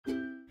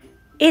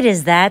It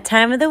is that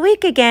time of the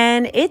week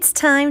again. It's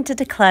time to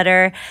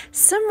declutter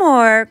some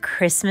more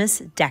Christmas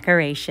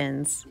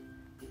decorations.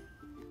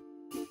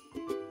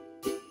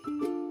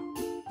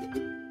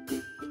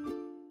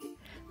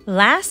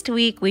 Last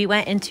week, we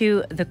went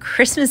into the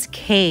Christmas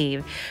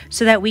cave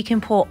so that we can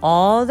pull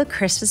all the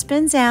Christmas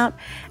bins out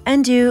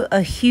and do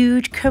a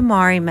huge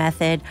KonMari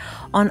method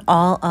on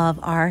all of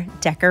our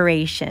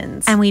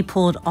decorations. And we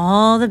pulled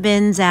all the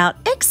bins out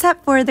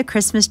except for the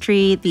Christmas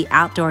tree, the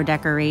outdoor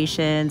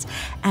decorations,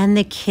 and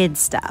the kids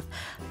stuff.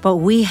 But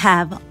we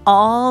have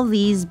all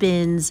these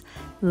bins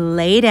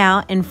laid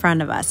out in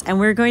front of us, and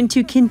we're going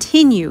to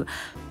continue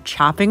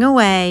chopping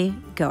away,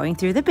 going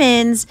through the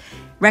bins,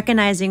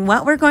 recognizing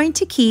what we're going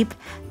to keep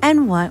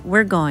and what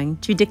we're going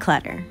to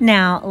declutter.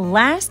 Now,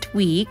 last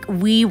week,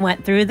 we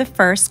went through the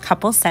first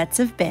couple sets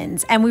of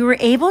bins and we were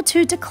able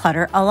to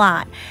declutter a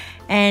lot.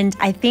 And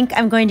I think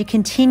I'm going to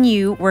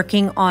continue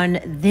working on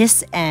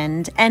this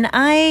end. And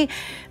I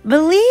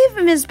believe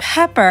Ms.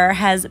 Pepper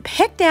has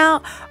picked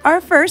out our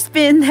first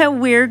bin that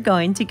we're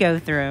going to go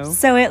through.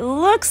 So it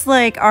looks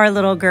like our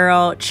little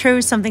girl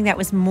chose something that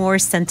was more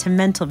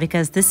sentimental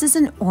because this is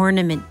an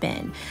ornament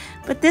bin.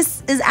 But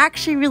this is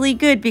actually really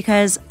good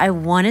because I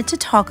wanted to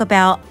talk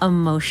about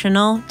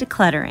emotional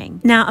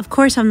decluttering. Now, of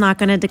course, I'm not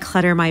going to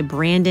declutter my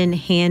Brandon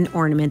hand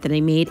ornament that I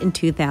made in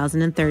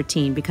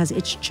 2013 because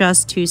it's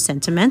just too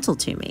sentimental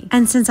to me.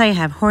 And since I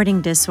have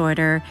hoarding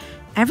disorder,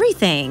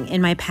 everything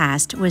in my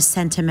past was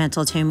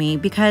sentimental to me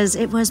because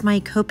it was my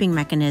coping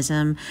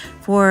mechanism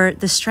for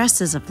the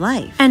stresses of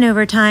life. And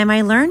over time,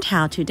 I learned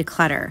how to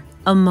declutter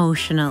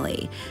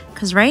emotionally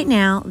because right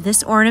now,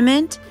 this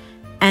ornament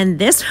and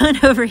this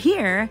one over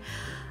here,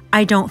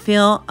 I don't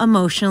feel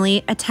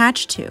emotionally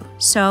attached to.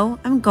 So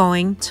I'm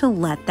going to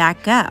let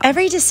that go.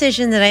 Every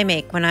decision that I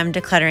make when I'm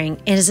decluttering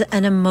is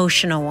an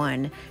emotional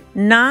one,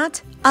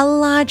 not a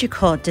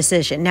logical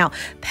decision. Now,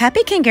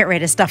 Peppy can get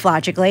rid of stuff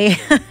logically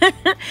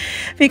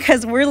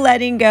because we're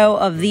letting go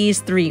of these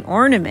 3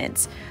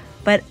 ornaments.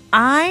 But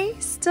I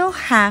still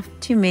have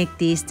to make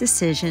these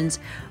decisions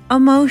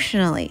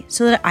emotionally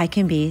so that I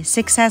can be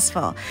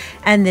successful.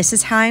 And this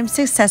is how I'm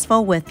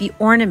successful with the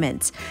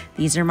ornaments.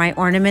 These are my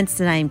ornaments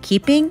that I'm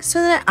keeping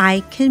so that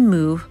I can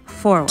move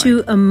forward.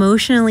 To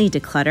emotionally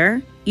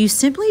declutter, you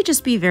simply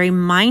just be very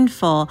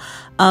mindful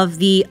of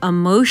the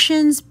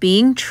emotions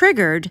being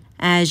triggered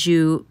as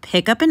you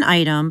pick up an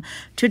item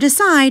to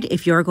decide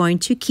if you're going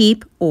to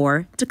keep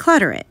or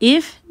declutter it.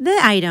 If the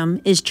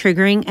item is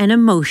triggering an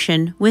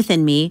emotion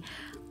within me,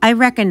 I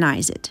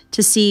recognize it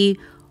to see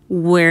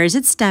where is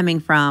it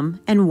stemming from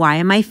and why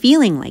am I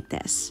feeling like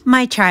this?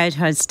 My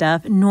childhood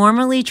stuff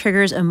normally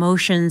triggers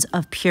emotions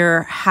of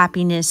pure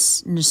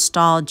happiness,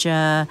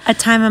 nostalgia, a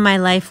time in my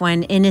life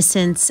when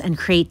innocence and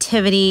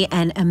creativity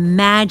and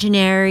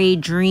imaginary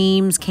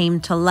dreams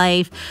came to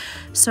life.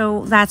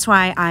 So that's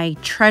why I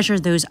treasure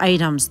those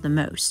items the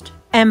most.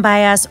 And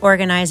by us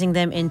organizing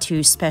them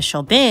into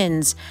special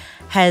bins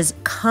has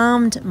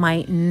calmed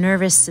my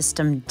nervous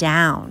system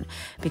down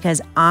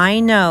because I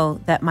know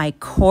that my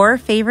core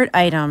favorite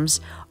items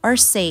are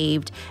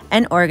saved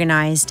and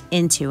organized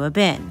into a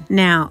bin.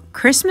 Now,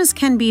 Christmas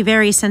can be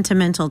very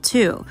sentimental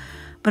too,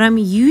 but I'm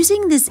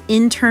using this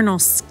internal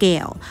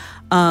scale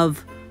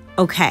of,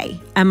 okay,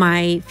 am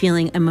I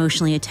feeling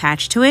emotionally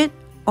attached to it?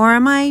 Or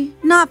am I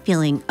not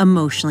feeling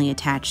emotionally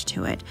attached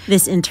to it?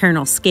 This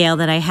internal scale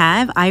that I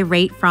have, I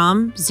rate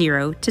from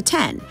 0 to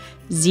 10.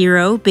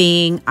 0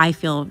 being I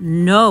feel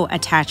no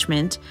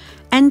attachment,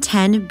 and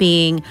 10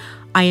 being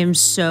I am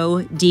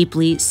so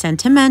deeply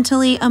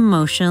sentimentally,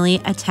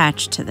 emotionally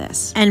attached to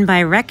this. And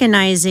by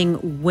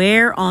recognizing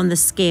where on the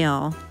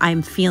scale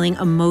I'm feeling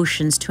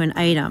emotions to an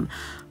item,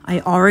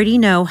 I already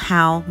know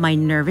how my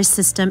nervous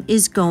system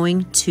is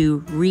going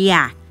to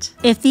react.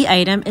 If the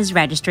item is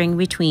registering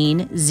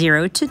between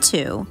 0 to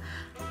 2,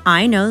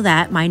 I know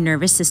that my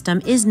nervous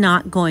system is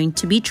not going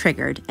to be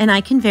triggered and I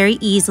can very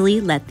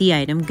easily let the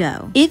item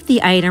go. If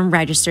the item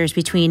registers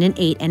between an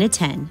 8 and a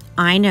 10,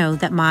 I know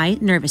that my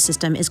nervous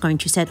system is going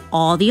to set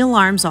all the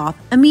alarms off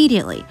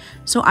immediately.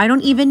 So I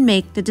don't even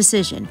make the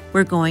decision.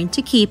 We're going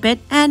to keep it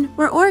and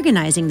we're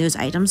organizing those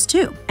items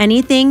too.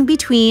 Anything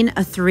between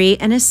a 3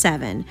 and a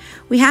 7,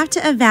 we have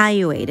to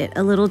evaluate it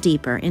a little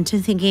deeper into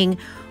thinking,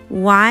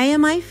 why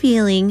am I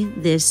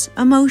feeling this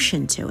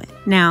emotion to it?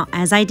 Now,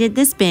 as I did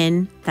this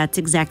bin, that's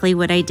exactly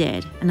what I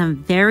did. And I'm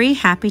very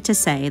happy to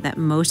say that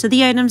most of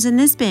the items in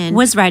this bin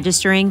was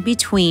registering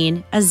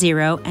between a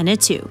 0 and a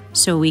 2.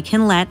 So we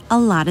can let a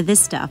lot of this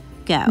stuff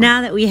go.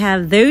 Now that we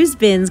have those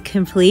bins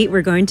complete,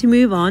 we're going to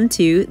move on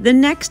to the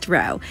next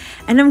row.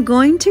 And I'm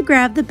going to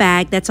grab the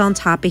bag that's on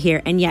top of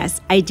here. And yes,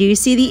 I do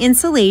see the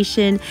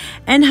insulation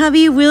and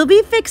hubby will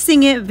be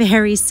fixing it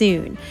very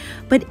soon.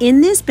 But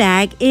in this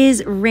bag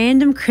is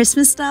random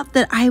Christmas stuff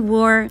that I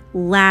wore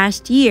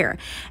last year.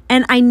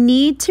 And I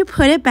need to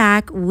put it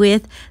back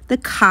with the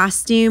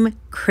costume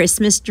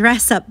Christmas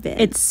dress up bin.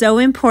 It's so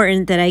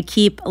important that I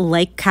keep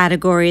like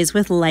categories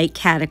with like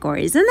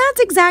categories. And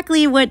that's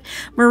exactly what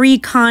Marie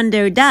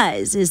Kondo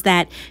does, is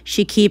that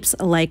she keeps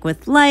like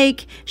with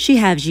like. She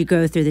has you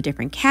go through the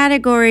different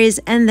categories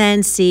and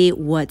then see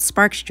what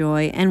sparks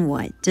joy and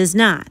what does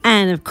not.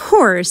 And of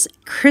course,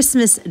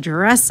 Christmas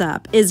dress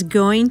up is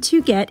going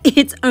to get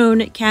its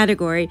own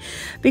category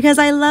because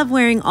I love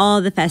wearing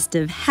all the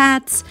festive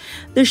hats,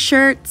 the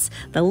shirts,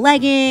 the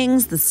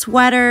leggings, the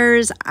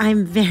sweaters.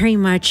 I'm very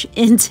much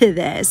into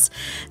this.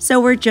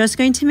 So we're just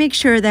going to make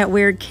sure that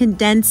we're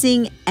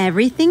condensing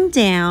everything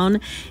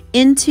down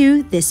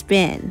into this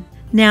bin.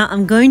 Now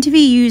I'm going to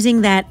be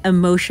using that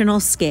emotional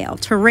scale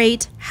to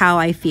rate how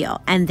I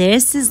feel. And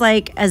this is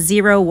like a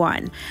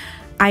 0-1.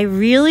 I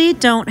really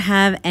don't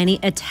have any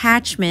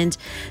attachment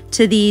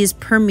to these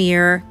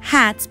premier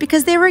hats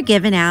because they were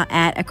given out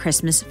at a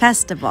Christmas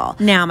festival.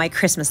 Now my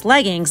Christmas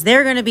leggings,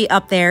 they're going to be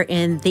up there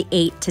in the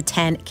 8 to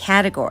 10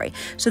 category.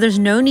 So there's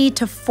no need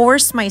to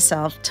force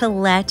myself to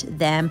let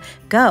them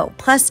go.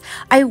 Plus,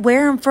 I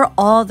wear them for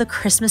all the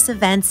Christmas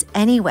events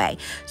anyway.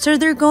 So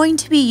they're going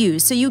to be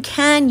used. So you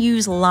can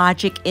use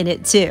logic in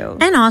it too.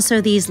 And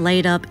also these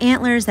light up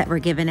antlers that were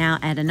given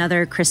out at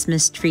another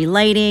Christmas tree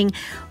lighting,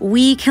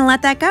 we can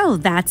let that go.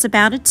 That's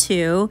about a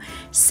 2.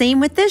 Same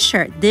with this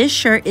shirt. This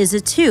shirt is a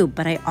 2,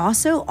 but I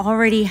also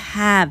already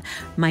have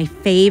my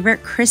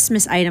favorite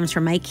Christmas items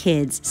for my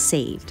kids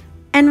saved.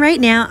 And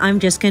right now, I'm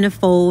just going to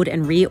fold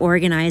and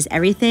reorganize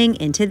everything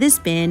into this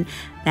bin.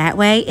 That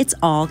way, it's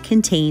all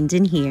contained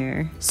in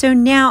here. So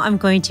now I'm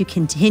going to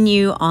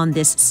continue on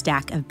this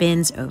stack of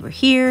bins over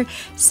here,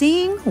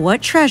 seeing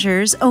what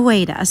treasures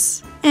await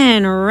us.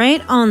 And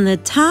right on the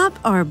top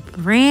are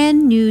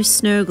brand new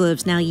snow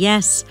globes. Now,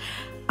 yes,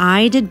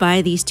 I did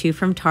buy these 2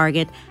 from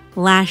Target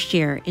last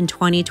year in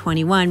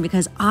 2021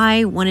 because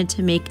I wanted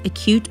to make a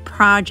cute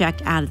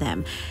project out of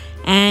them.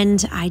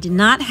 And I did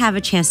not have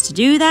a chance to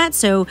do that,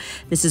 so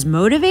this is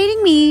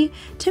motivating me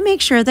to make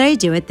sure that I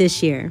do it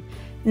this year.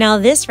 Now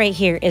this right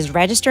here is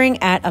registering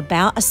at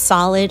about a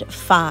solid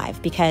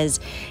 5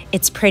 because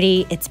it's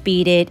pretty, it's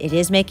beaded, it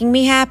is making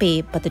me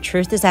happy, but the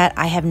truth is that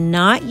I have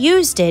not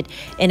used it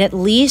in at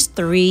least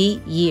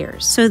 3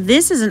 years. So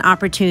this is an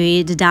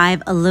opportunity to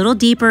dive a little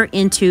deeper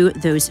into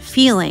those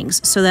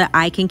feelings so that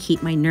I can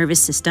keep my nervous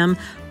system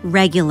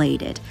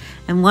regulated.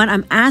 And what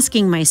I'm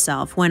asking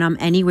myself when I'm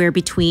anywhere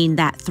between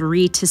that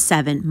 3 to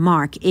 7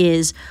 mark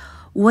is,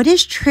 what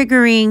is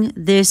triggering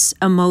this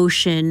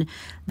emotion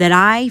that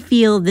I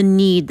feel the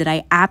need that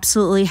I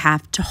absolutely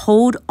have to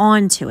hold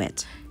on to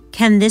it?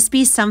 Can this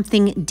be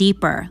something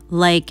deeper,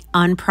 like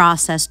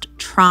unprocessed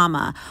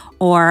trauma,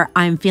 or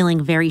I'm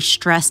feeling very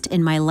stressed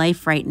in my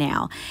life right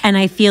now, and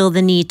I feel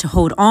the need to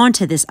hold on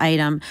to this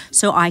item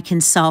so I can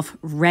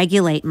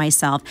self-regulate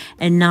myself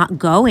and not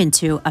go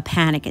into a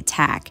panic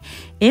attack?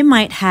 It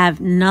might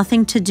have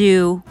nothing to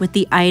do with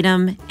the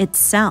item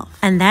itself.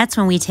 And that's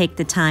when we take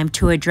the time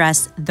to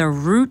address the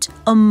root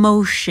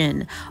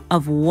emotion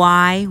of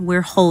why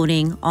we're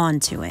holding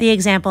on to it. The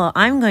example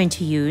I'm going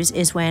to use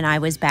is when I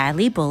was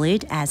badly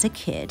bullied as a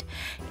kid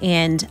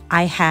and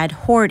I had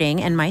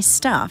hoarding and my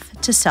stuff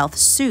to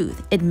self-soothe.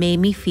 It made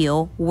me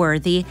feel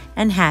worthy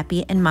and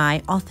happy in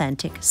my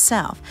authentic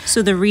self.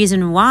 So the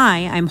reason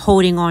why I'm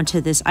holding on to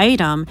this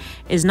item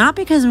is not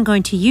because I'm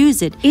going to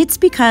use it. It's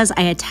because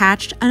I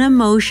attached an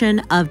emotion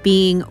of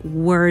being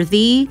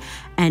worthy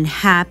and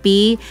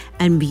happy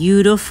and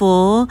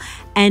beautiful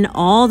and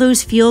all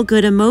those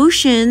feel-good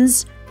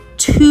emotions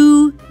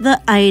to the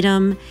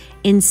item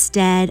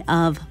instead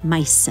of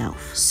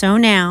myself. So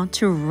now,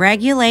 to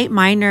regulate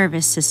my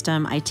nervous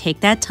system, I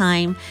take that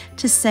time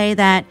to say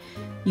that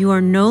you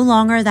are no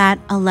longer that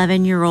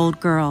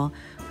 11-year-old girl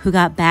who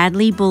got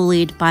badly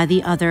bullied by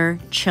the other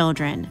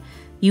children.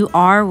 You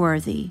are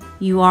worthy.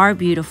 You are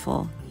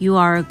beautiful. You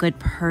are a good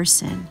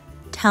person.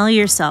 Tell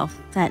yourself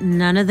that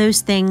none of those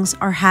things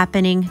are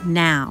happening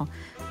now.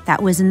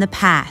 That was in the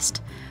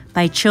past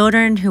by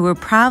children who were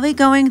probably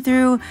going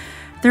through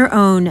their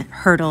own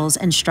hurdles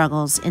and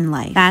struggles in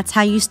life. That's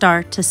how you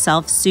start to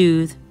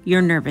self-soothe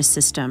your nervous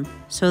system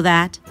so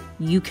that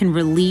you can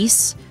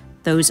release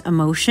those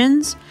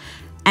emotions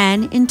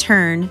and in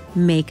turn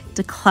make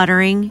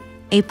decluttering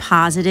a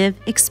positive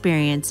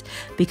experience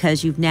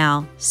because you've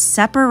now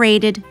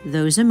separated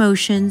those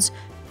emotions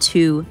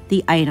to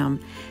the item.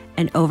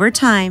 And over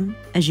time,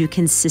 as you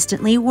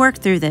consistently work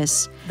through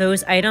this,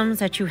 those items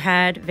that you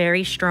had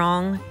very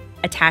strong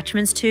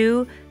attachments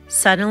to,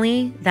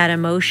 suddenly that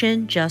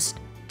emotion just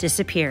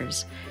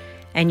disappears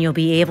and you'll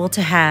be able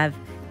to have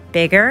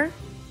bigger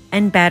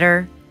and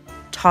better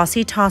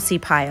tossy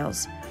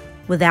piles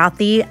without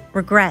the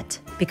regret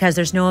because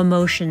there's no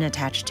emotion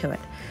attached to it.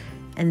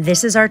 And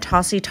this is our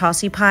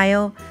tossy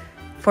pile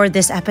for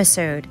this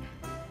episode.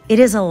 It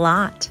is a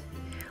lot.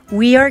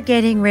 We are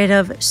getting rid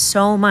of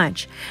so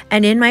much.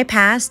 And in my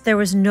past, there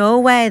was no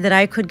way that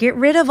I could get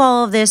rid of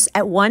all of this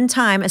at one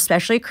time,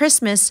 especially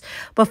Christmas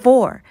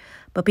before.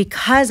 But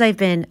because I've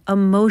been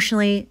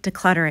emotionally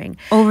decluttering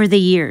over the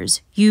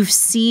years, you've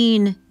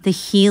seen the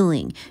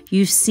healing,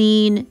 you've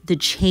seen the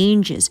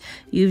changes,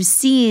 you've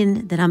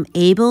seen that I'm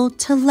able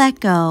to let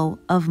go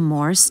of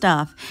more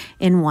stuff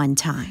in one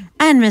time.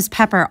 And Miss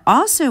Pepper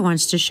also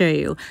wants to show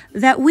you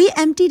that we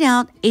emptied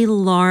out a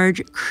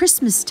large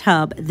Christmas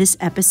tub this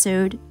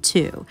episode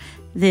too.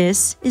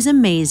 This is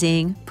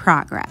amazing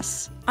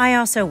progress. I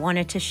also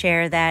wanted to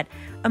share that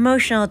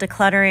emotional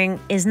decluttering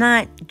is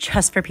not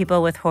just for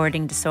people with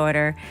hoarding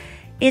disorder.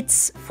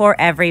 It's for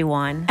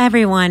everyone.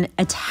 Everyone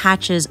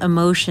attaches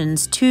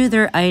emotions to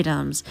their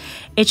items.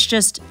 It's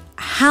just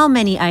how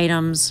many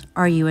items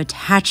are you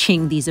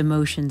attaching these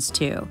emotions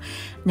to?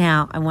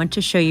 Now, I want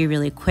to show you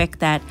really quick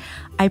that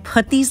I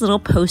put these little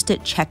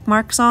Post-it check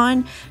marks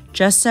on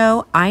just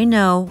so I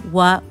know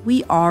what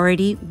we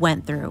already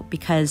went through,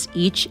 because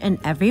each and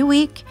every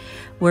week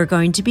we're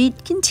going to be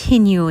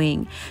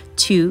continuing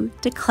to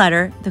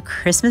declutter the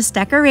Christmas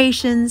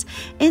decorations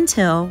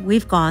until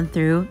we've gone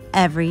through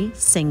every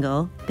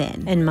single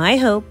bin. And my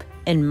hope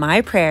and my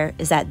prayer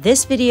is that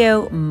this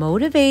video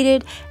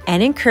motivated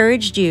and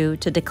encouraged you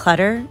to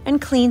declutter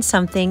and clean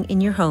something in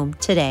your home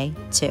today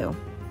too.